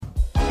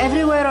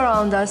Everywhere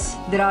around us,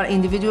 there are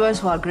individuals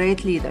who are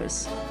great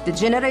leaders. They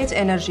generate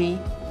energy,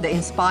 they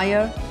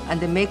inspire, and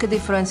they make a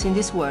difference in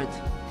this world.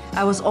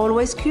 I was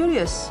always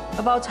curious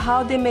about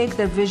how they make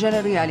their vision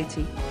a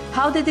reality,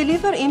 how they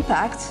deliver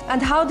impact,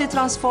 and how they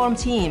transform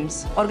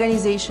teams,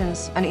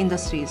 organizations, and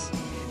industries.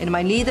 In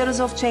my Leaders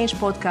of Change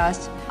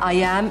podcast, I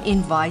am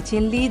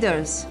inviting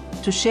leaders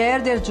to share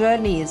their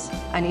journeys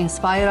and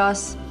inspire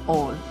us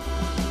all.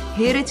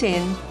 Hear it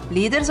in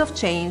Leaders of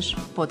Change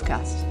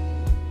podcast.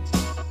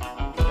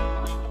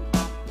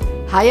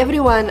 Hi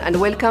everyone, and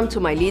welcome to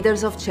my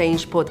Leaders of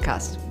Change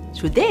podcast.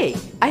 Today,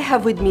 I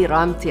have with me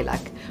Ram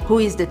Tilak, who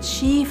is the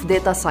Chief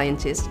Data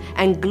Scientist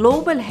and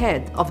Global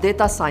Head of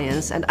Data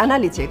Science and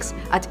Analytics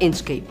at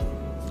Inchcape.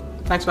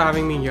 Thanks for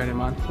having me here,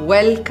 Imane.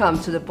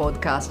 Welcome to the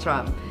podcast,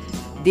 Ram.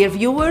 Dear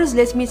viewers,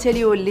 let me tell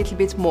you a little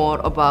bit more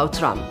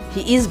about Ram.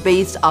 He is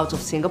based out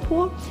of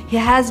Singapore. He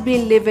has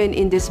been living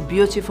in this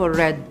beautiful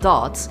red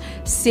dots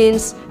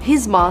since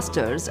his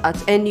master's at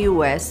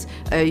NUS,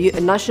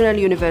 National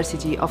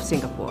University of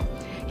Singapore.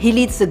 He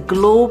leads a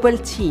global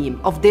team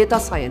of data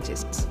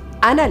scientists,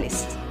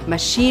 analysts,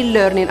 machine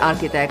learning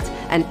architects,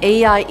 and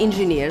AI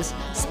engineers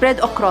spread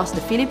across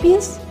the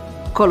Philippines,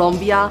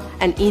 Colombia,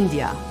 and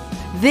India.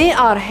 They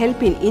are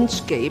helping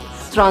Inchcape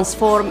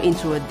transform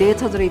into a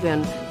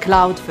data-driven,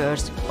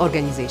 cloud-first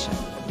organization.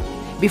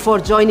 Before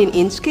joining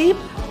Inchcape,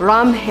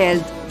 Ram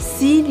held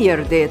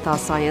senior data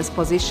science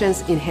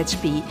positions in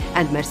HP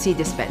and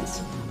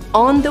Mercedes-Benz.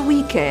 On the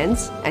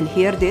weekends, and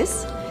hear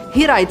this,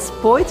 he writes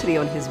poetry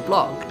on his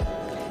blog.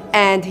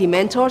 And he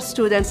mentors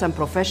students and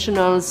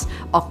professionals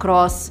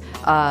across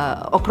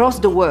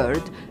the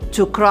world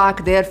to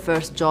crack their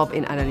first job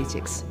in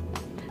analytics.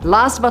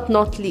 Last but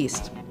not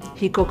least,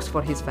 he cooks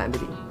for his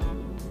family.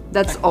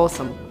 That's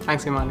awesome.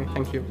 Thanks, Imane.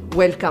 Thank you.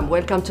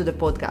 Welcome to the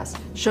podcast.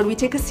 Shall we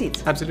take a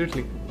seat?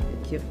 Absolutely.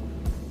 Thank you.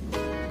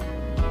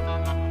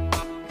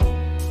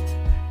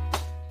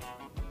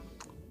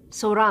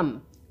 So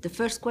Ram, the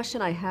first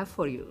question I have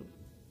for you,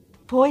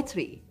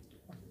 poetry,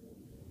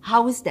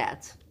 how is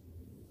that?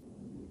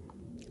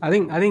 I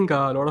think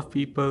a lot of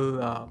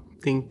people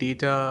think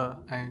data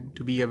and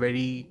to be a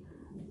very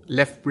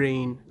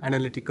left-brain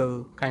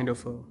analytical kind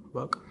of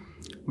work,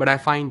 but I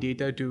find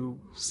data to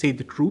say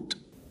the truth.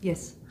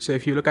 Yes. So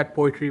if you look at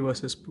poetry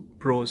versus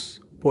prose,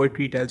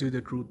 poetry tells you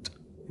the truth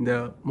in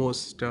the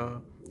most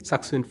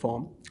succinct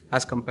form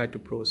as compared to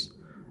prose.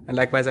 And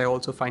likewise, I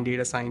also find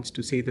data science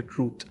to say the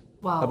truth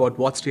about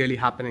what's really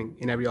happening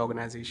in every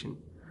organization.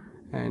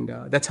 And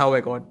that's how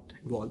I got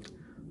involved.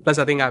 Plus,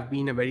 I think I've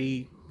been a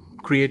very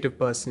creative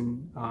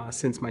person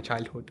since my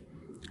childhood.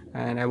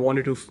 And I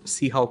wanted to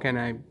see how can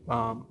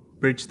I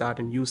bridge that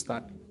and use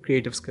that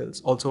creative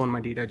skills also on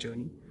my data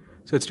journey.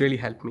 So it's really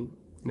helped me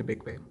in a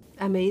big way.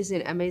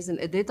 Amazing.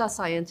 A data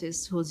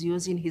scientist who's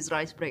using his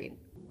right brain.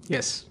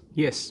 Yes.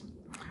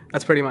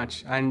 That's pretty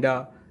much. And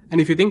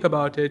if you think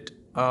about it,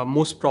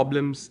 most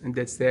problems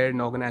that's there in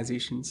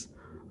organizations,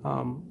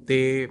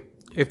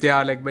 if they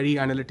are like very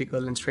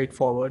analytical and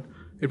straightforward,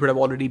 it would have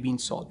already been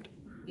solved.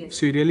 Yes.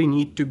 So you really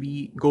need to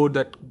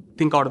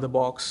think out of the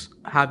box,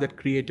 have that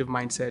creative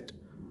mindset,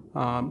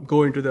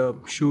 go into the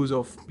shoes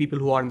of people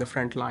who are in the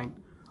front line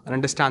and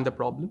understand the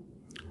problem.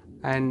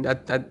 And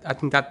I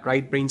think that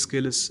right brain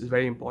skill is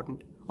very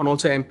important. And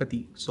also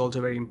empathy is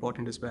also very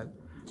important as well.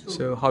 True.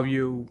 So how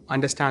you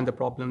understand the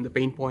problem, the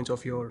pain points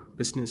of your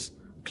business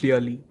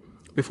clearly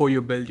before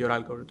you build your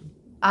algorithm.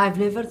 I've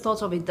never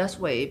thought of it that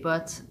way,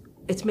 but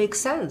it makes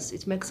sense.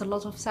 It makes a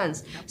lot of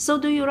sense. So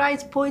do you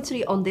write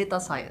poetry on data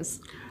science?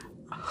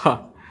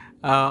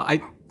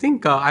 I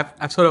think I've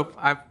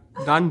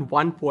done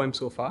one poem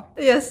so far.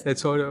 Yes.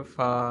 That's sort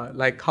of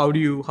like how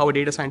a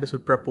data scientist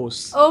would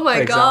propose. Oh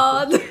my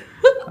God.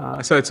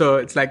 So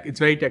it's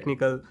very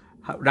technical,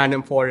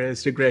 random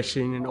forest,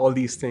 regression, and all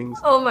these things.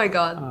 Oh my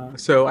God.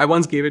 So I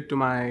once gave it to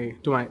my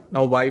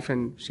now wife,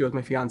 and she was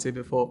my fiance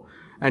before,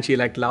 and she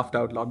laughed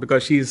out loud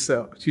because she's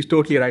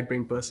totally a right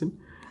brain person.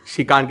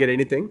 She can't get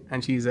anything,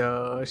 and she's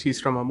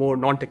from a more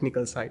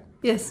non-technical side.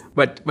 Yes.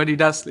 But it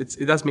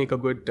does make a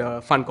good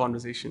fun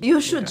conversation.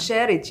 You should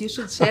share it. You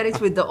should share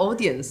it with the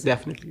audience.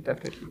 Definitely.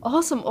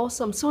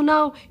 Awesome. So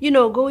now,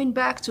 going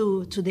back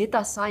to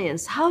data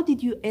science, how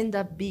did you end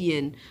up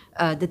being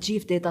the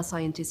chief data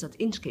scientist at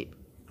Inchcape?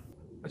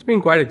 It's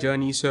been quite a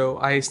journey. So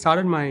I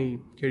started my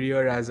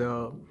career as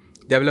a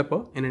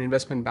developer in an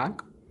investment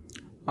bank,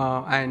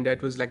 and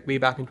it was way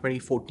back in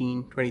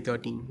 2014,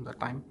 2013, that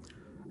time.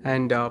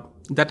 And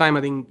that time,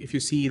 I think if you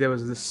see, there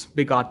was this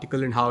big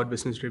article in Harvard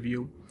Business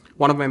Review.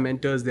 One of my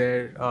mentors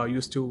there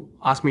used to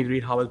ask me to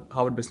read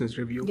Harvard Business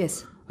Review.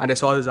 Yes. And I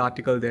saw this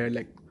article there,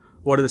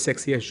 what are the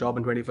sexiest job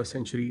in 21st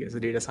century as a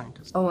data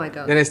scientist? Oh my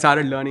God. Then I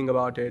started learning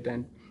about it,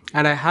 and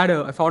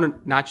I found a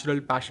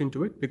natural passion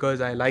to it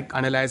because I like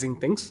analyzing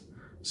things.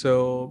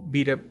 So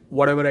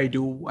whatever I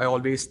do, I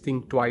always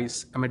think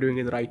twice, am I doing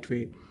it the right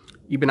way?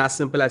 Even as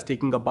simple as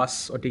taking a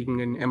bus or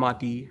taking an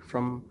MRT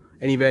from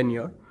anywhere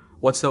near.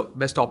 What's the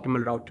best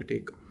optimal route to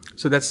take?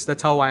 So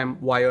that's how I'm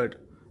wired.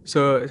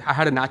 So I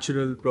had a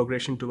natural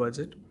progression towards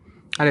it.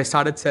 And I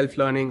started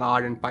self-learning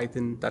R and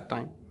Python that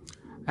time.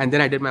 And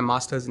then I did my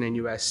master's in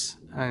NUS.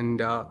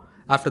 And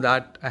after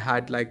that, I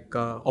had like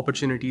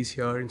opportunities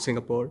here in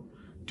Singapore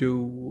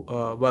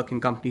to work in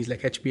companies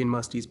like HP and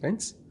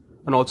Mercedes-Benz,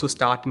 and also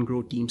start and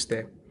grow teams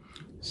there.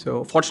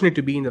 So fortunate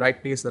to be in the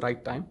right place at the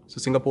right time. So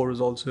Singapore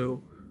was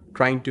also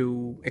trying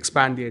to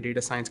expand their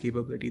data science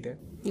capability there.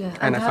 Yeah,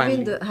 and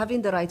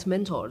having the right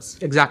mentors.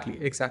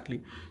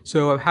 Exactly.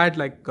 So I've had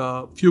like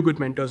a few good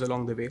mentors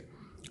along the way.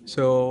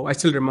 So I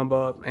still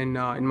remember in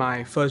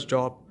my first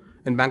job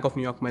in Bank of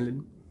New York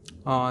Mellon,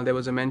 there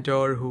was a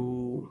mentor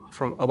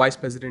from a vice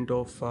president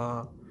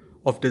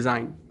of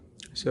design.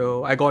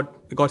 So I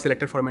got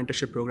selected for a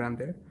mentorship program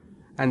there,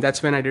 and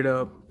that's when I did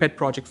a pet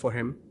project for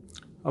him,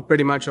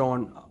 pretty much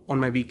on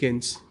my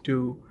weekends,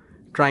 to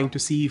trying to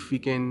see if we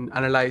can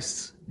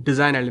analyze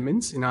design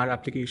elements in our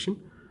application,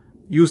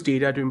 use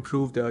data to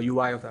improve the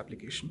UI of the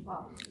application.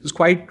 Wow. It was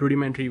quite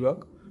rudimentary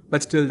work,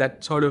 but still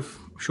that sort of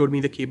showed me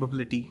the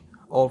capability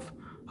of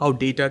how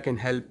data can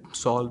help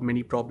solve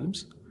many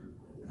problems.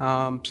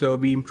 So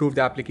we improved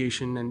the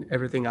application and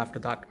everything after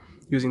that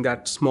using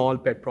that small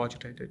pet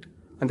project I did.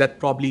 And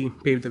that probably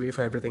paved the way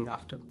for everything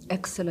after.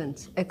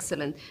 Excellent.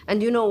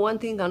 And one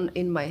thing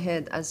in my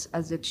head as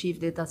the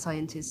chief data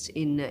scientist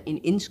in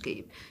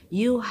Inchcape,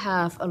 you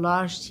have a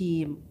large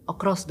team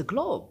across the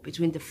globe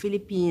between the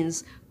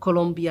Philippines,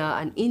 Colombia,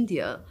 and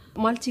India,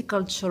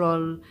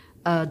 multicultural,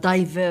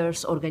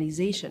 diverse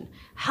organization.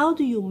 How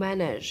do you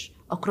manage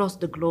across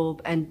the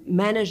globe and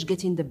manage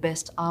getting the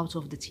best out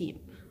of the team?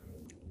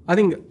 I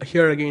think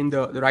here again,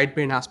 the right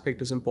brain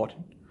aspect is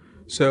important.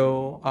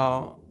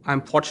 So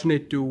I'm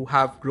fortunate to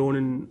have grown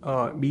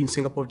in be in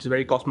Singapore, which is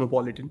very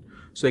cosmopolitan.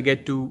 So I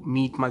get to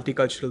meet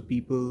multicultural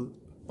people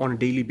on a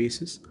daily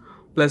basis.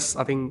 Plus,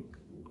 I think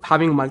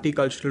having a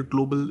multicultural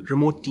global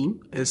remote team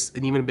is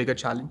an even bigger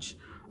challenge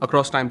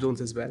across time zones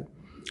as well.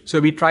 So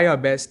we try our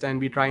best and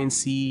we try and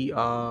see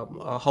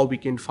how we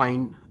can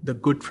find the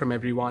good from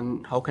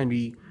everyone. How can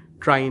we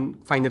try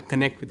and find and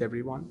connect with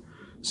everyone?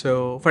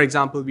 So, for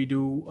example, we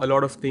do a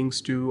lot of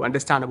things to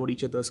understand about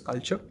each other's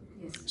culture.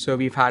 Yes. So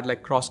we've had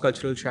like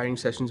cross-cultural sharing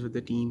sessions with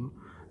the team,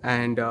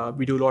 and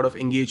we do a lot of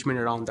engagement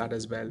around that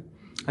as well.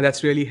 And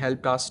that's really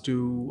helped us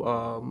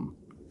to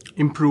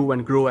improve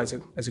and grow as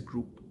a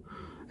group.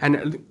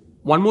 And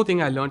one more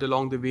thing I learned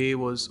along the way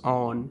was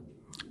on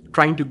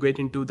trying to get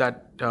into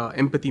that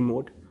empathy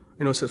mode.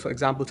 So for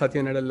example,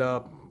 Satya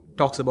Nadella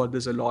talks about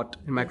this a lot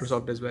in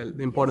Microsoft as well,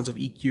 the importance of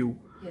EQ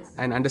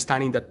and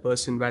understanding that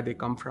person, where they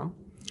come from.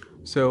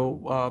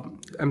 So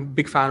I'm a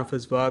big fan of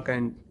his work,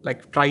 and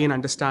like try and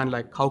understand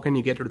like how can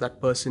you get to that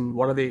person?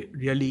 What are they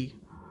really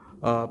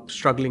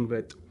struggling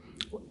with?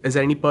 Is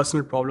there any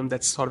personal problem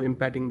that's sort of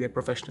impacting their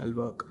professional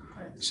work?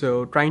 Correct.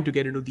 So trying to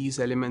get into these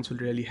elements will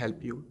really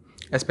help you,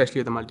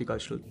 especially the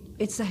multicultural.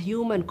 It's a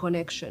human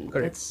connection.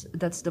 Correct.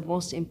 That's the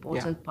most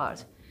important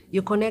part.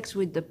 You connect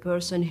with the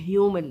person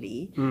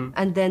humanly,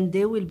 and then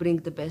they will bring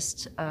the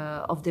best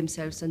of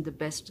themselves and the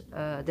best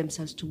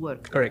themselves to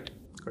work. Correct.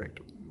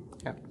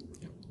 Yeah.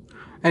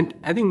 And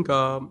I think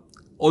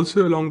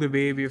also along the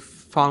way, we've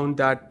found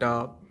that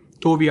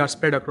though we are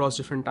spread across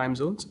different time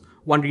zones,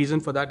 one reason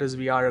for that is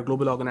we are a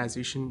global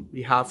organization.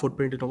 We have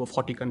footprint in over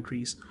 40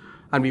 countries,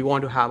 and we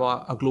want to have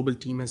a global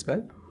team as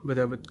well with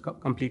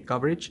complete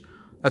coverage.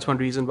 That's one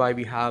reason why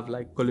we have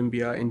like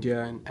Colombia,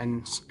 India,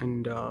 and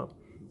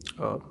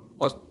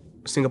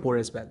Singapore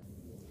as well.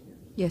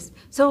 Yes.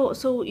 So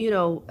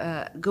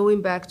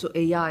going back to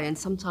AI, and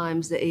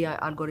sometimes the AI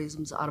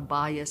algorithms are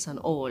biased and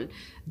all.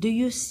 Do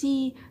you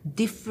see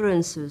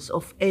differences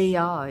of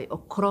AI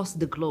across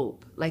the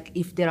globe? Like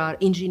if there are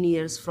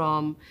engineers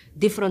from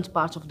different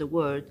parts of the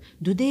world,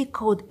 do they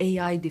code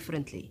AI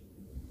differently?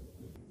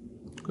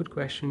 Good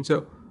question.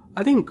 So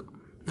I think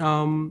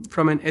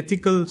from an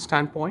ethical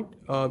standpoint,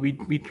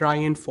 we try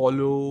and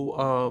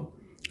follow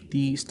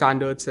the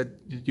standards that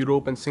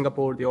Europe and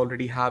Singapore, they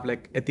already have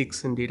like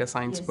ethics and data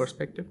science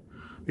perspective.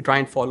 We try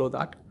and follow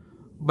that.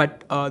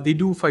 But they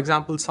do, for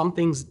example, some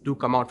things do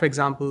come out. For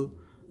example,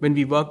 when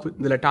we work with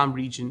the LATAM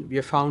region, we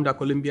have found our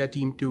Colombia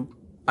team to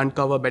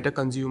uncover better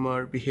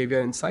consumer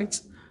behavior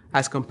insights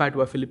as compared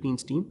to our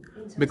Philippines team,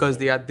 because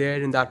they are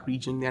there in that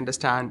region, they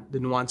understand the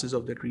nuances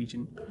of that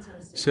region.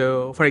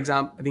 So for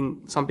example, I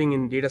think something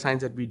in data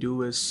science that we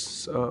do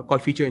is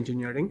called feature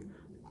engineering,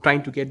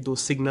 trying to get those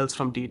signals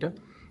from data.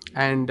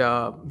 And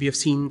we have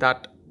seen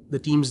that the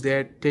teams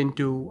there tend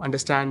to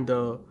understand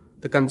the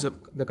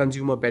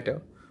consumer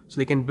better, so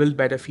they can build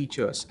better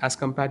features as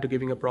compared to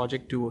giving a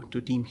project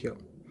to team here.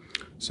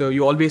 So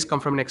you always come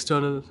from an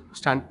external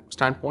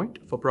standpoint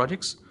for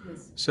projects.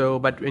 Yes. So,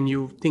 but when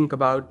you think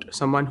about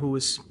someone who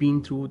has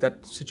been through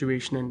that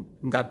situation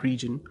in that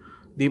region,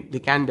 they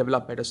can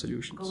develop better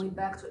solutions. Going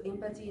back to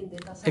empathy in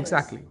data science.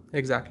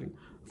 Exactly.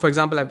 For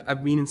example,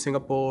 I've been in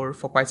Singapore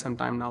for quite some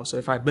time now. So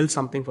if I build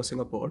something for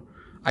Singapore,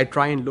 I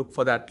try and look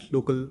for that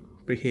local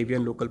behavior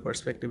and local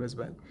perspective as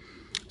well.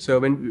 So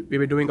when we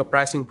were doing a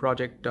pricing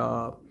project,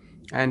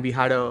 and we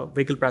had a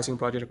vehicle pricing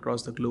project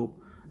across the globe,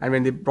 and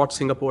when they brought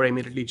Singapore, I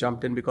immediately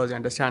jumped in because I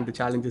understand the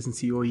challenges in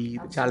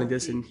COE, the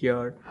challenges in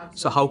here. Absolutely.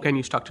 So how can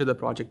you structure the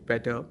project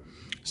better?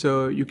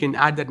 So you can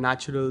add that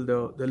natural,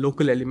 the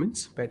local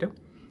elements better.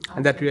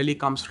 And that really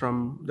comes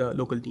from the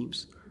local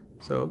teams.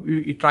 So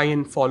you try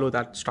and follow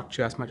that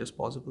structure as much as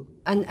possible.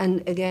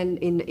 And again,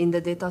 in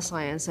the data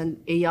science and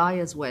AI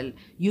as well,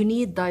 you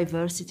need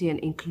diversity and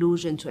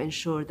inclusion to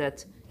ensure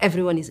that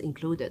everyone is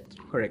included.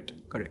 Correct.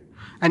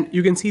 And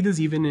you can see this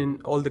even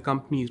in all the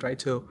companies, right?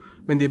 So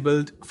when they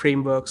build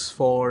frameworks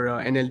for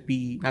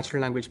NLP,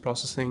 natural language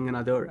processing, and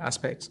other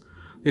aspects,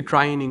 they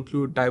try and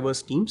include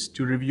diverse teams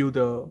to review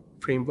the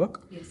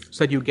framework,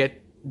 so that you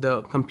get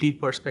the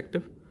complete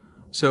perspective.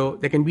 So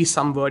there can be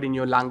some word in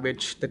your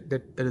language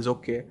that is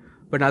okay,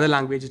 but in other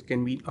language it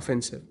can be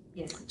offensive.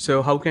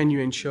 So how can you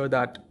ensure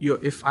that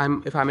if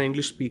I'm an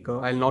English speaker,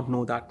 I'll not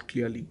know that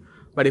clearly.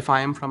 But if I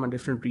am from a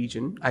different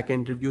region, I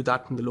can review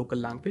that in the local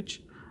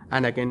language,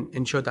 and I can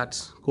ensure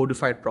that's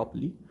codified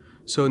properly.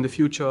 So in the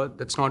future,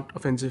 that's not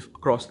offensive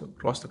across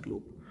the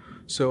globe.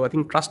 So I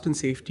think trust and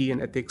safety and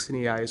ethics in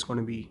AI is going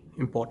to be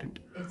important.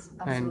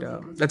 And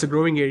that's a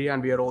growing area,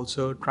 and we are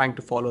also trying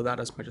to follow that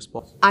as much as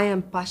possible. I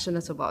am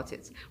passionate about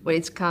it when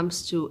it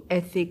comes to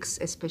ethics,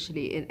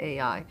 especially in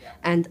AI,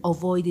 and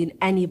avoiding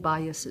any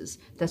biases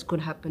that could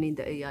happen in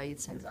the AI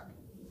itself.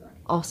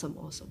 Awesome.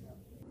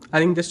 I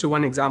think just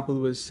one example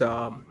was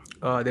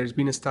there's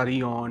been a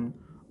study on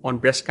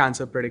breast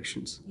cancer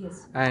predictions.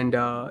 And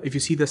if you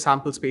see the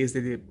sample space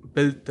that they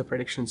built the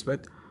predictions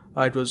with,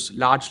 it was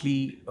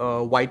largely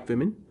white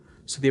women.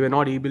 So they were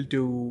not able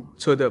to,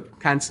 so the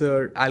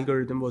cancer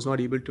algorithm was not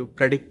able to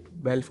predict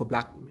well for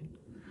black women.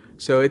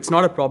 So it's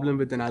not a problem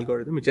with an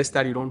algorithm, it's just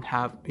that you don't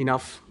have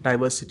enough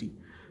diversity.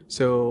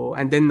 So,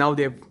 and then now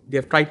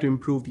they've tried to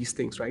improve these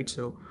things, right?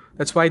 So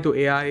that's why the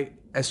AI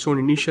has shown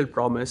initial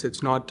promise.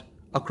 It's not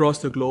across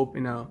the globe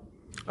in a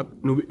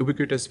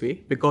ubiquitous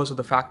way, because of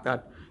the fact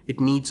that it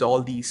needs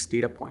all these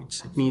data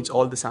points. It needs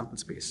all the sample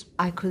space.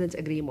 I couldn't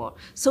agree more.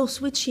 So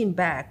switching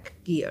back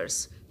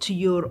gears to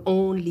your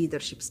own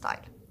leadership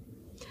style,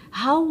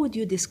 how would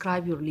you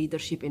describe your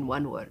leadership in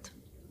one word?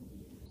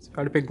 So if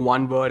I had to pick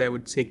one word, I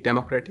would say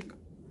democratic.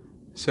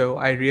 So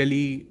I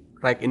really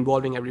like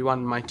involving everyone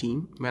in my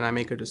team when I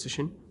make a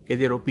decision, get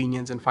their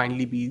opinions, and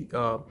finally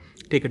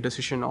take a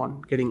decision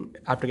on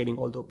after getting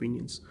all the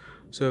opinions.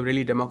 So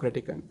really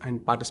democratic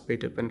and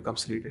participative when it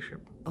comes to leadership.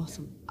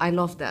 Awesome. I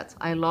love that.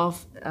 I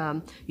love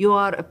you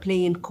are a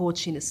playing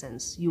coach in a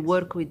sense. You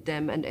work with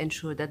them and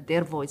ensure that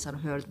their voice are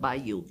heard by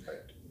you.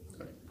 Correct.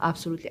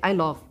 Absolutely. I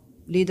love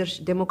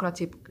leadership,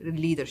 democratic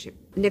leadership.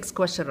 Next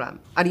question,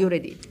 Ram. Are you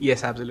ready?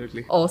 Yes,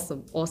 absolutely.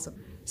 Awesome.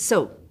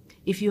 So,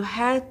 if you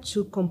had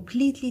to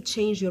completely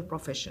change your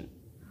profession,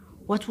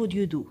 what would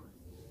you do?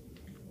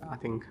 I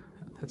think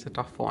that's a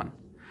tough one.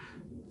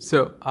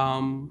 So,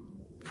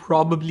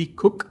 probably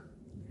cook.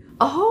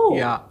 Oh.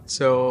 Yeah.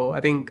 So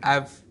I think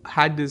I've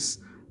had this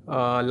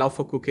love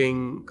for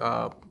cooking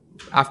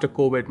after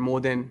COVID more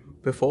than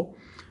before.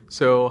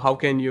 So how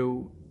can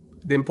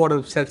the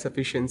importance of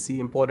self-sufficiency,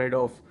 importance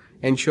of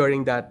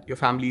ensuring that your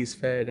family is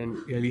fed and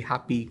really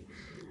happy.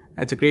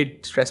 It's a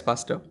great stress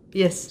buster.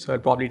 Yes. So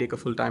I'd probably take a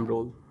full-time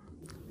role.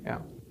 Yeah.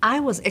 I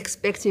was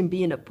expecting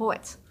being a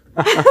poet.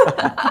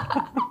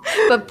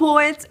 But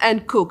poet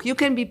and cook. You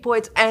can be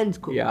poet and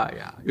cook.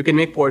 Yeah. You can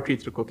make poetry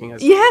through cooking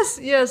as well.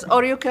 Yes.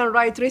 Or you can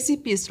write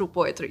recipes through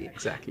poetry.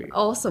 Exactly.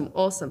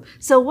 Awesome.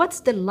 So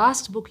what's the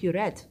last book you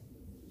read?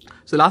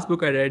 So the last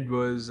book I read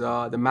was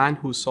The Man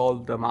Who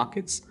Solved the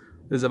Markets.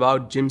 It's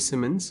about Jim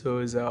Simmons, who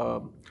is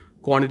a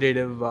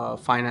quantitative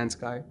finance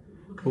guy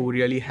who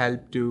really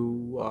helped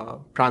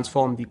to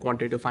transform the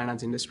quantitative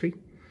finance industry.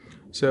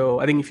 So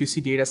I think if you see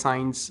data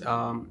science,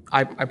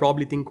 I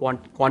probably think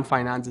quant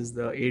finance is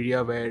the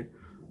area where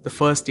the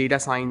first data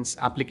science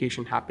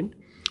application happened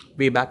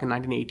way back in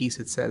 1980s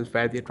itself,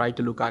 where they tried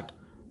to look at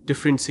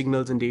different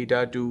signals and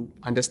data to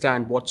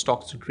understand what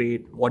stocks to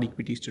trade, what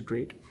equities to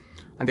trade.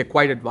 And they're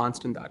quite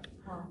advanced in that.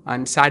 Wow.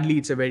 And sadly,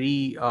 it's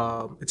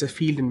a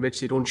field in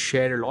which they don't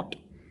share a lot.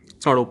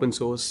 It's not open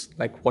source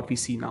like what we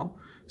see now.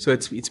 So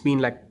it's been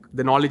like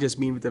the knowledge has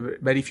been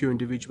with very few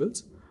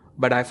individuals.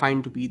 But I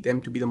find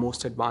them to be the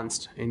most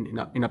advanced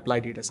in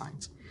applied data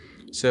science.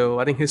 So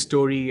I think his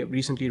story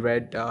recently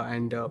read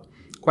and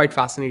quite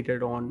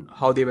fascinated on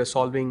how they were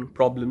solving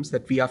problems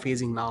that we are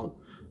facing now,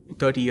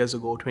 30 years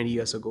ago, 20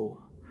 years ago,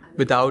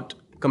 without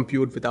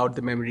compute, without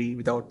the memory,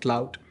 without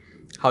cloud.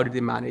 How did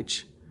they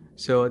manage?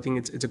 So I think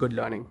it's a good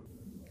learning.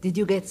 Did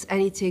you get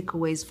any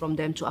takeaways from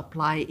them to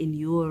apply in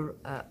your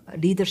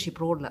leadership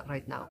role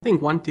right now? I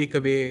think one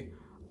takeaway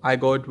I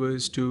got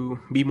was to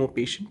be more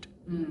patient.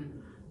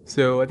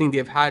 So I think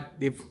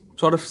they've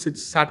sort of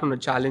sat on a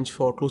challenge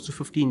for close to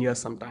 15 years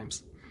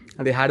sometimes.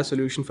 And they had a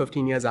solution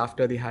 15 years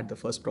after they had the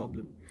first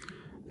problem.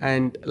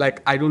 And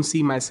I don't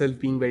see myself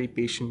being very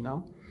patient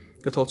now.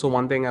 That's also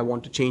one thing I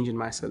want to change in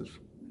myself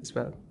as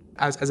well.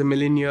 As a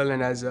millennial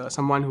and as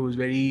someone who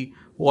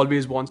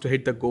always wants to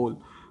hit the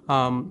goal,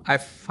 I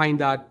find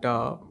that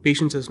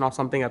patience is not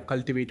something I've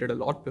cultivated a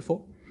lot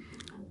before.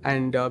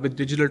 And with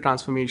digital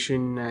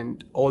transformation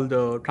and all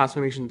the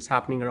transformations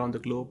happening around the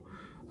globe,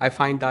 I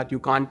find that you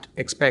can't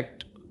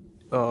expect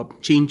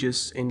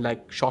changes in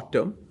short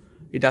term.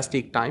 it does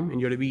take time, and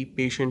you have to be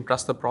patient,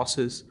 trust the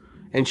process,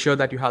 ensure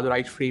that you have the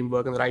right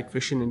framework and the right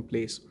vision in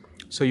place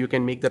so you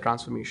can make the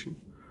transformation.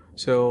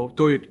 So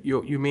though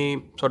you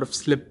may sort of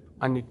slip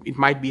and it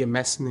might be a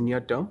mess in the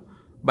near term,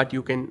 but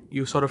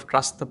you sort of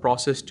trust the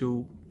process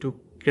to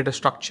get a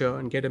structure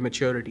and get a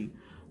maturity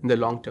in the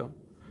long term.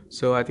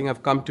 So I think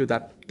I've come to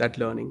that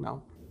learning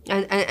now.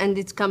 And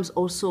it comes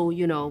also,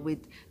 with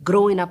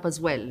growing up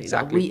as well.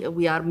 Exactly.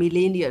 We are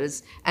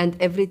millennials and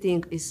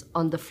everything is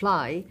on the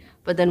fly.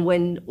 But then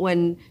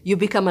when you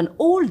become an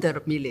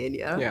older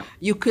millennial, Yeah.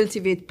 you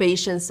cultivate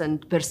patience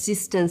and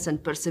persistence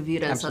and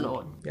perseverance Absolutely.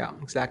 and all. Yeah,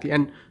 exactly.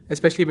 And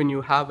especially when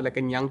you have like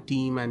a young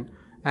team and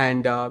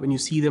when you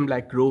see them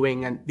like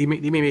growing, and they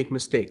may make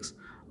mistakes,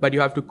 but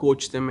you have to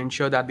coach them,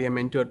 ensure that they are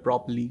mentored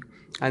properly,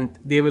 and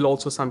they will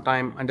also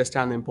sometime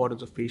understand the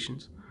importance of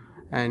patience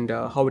and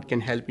how it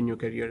can help in your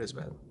career as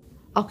well.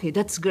 Okay,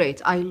 that's great.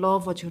 I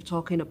love what you're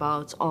talking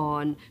about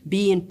on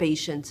being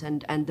patient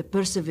and the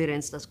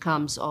perseverance that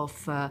comes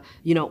of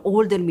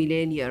older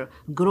millennial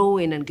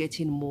growing and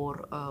getting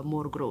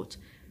more growth.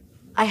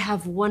 I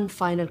have one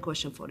final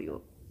question for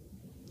you.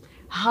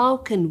 How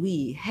can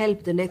we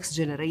help the next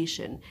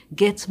generation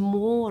get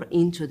more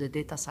into the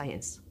data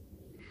science?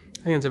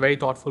 I think it's a very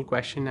thoughtful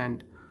question,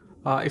 and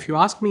if you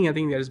ask me, I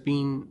think there's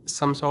been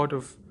some sort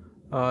of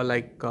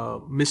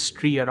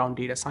mystery around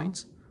data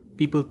science.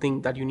 People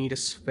think that you need a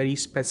very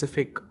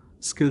specific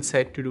skill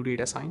set to do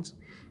data science,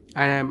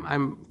 and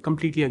I'm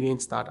completely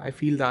against that. I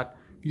feel that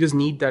you just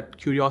need that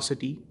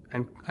curiosity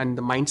and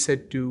the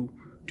mindset to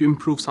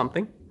improve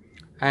something,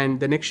 and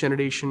the next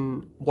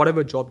generation,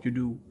 whatever job you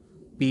do,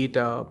 be it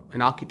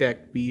an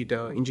architect, be it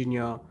an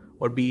engineer,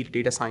 or be it a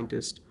data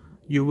scientist,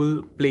 you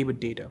will play with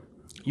data.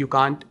 You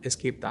can't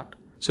escape that.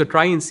 So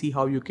try and see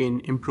how you can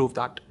improve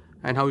that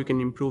and how you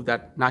can improve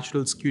that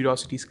natural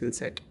curiosity skill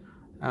set.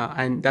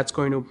 And that's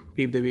going to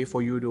pave the way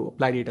for you to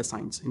apply data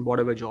science in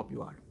whatever job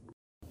you are.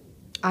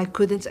 I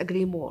couldn't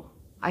agree more.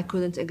 I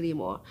couldn't agree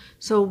more.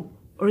 So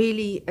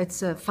really,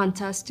 it's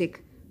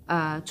fantastic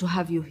to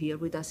have you here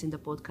with us in the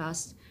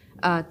podcast.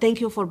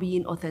 Thank you for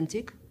being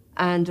authentic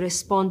and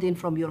responding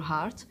from your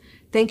heart.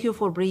 Thank you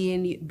for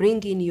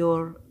bringing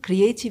your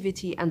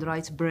creativity and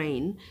right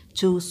brain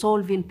to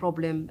solving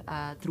problem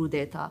through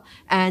data,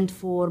 and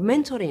for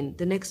mentoring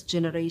the next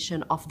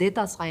generation of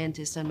data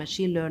scientists and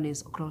machine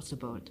learners across the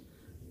board.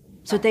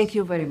 So thank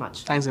you very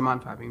much. Thanks,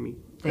 Imane, for having me.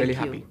 Really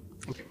happy.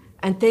 Thank you.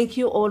 And thank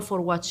you all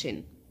for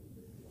watching.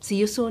 See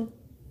you soon.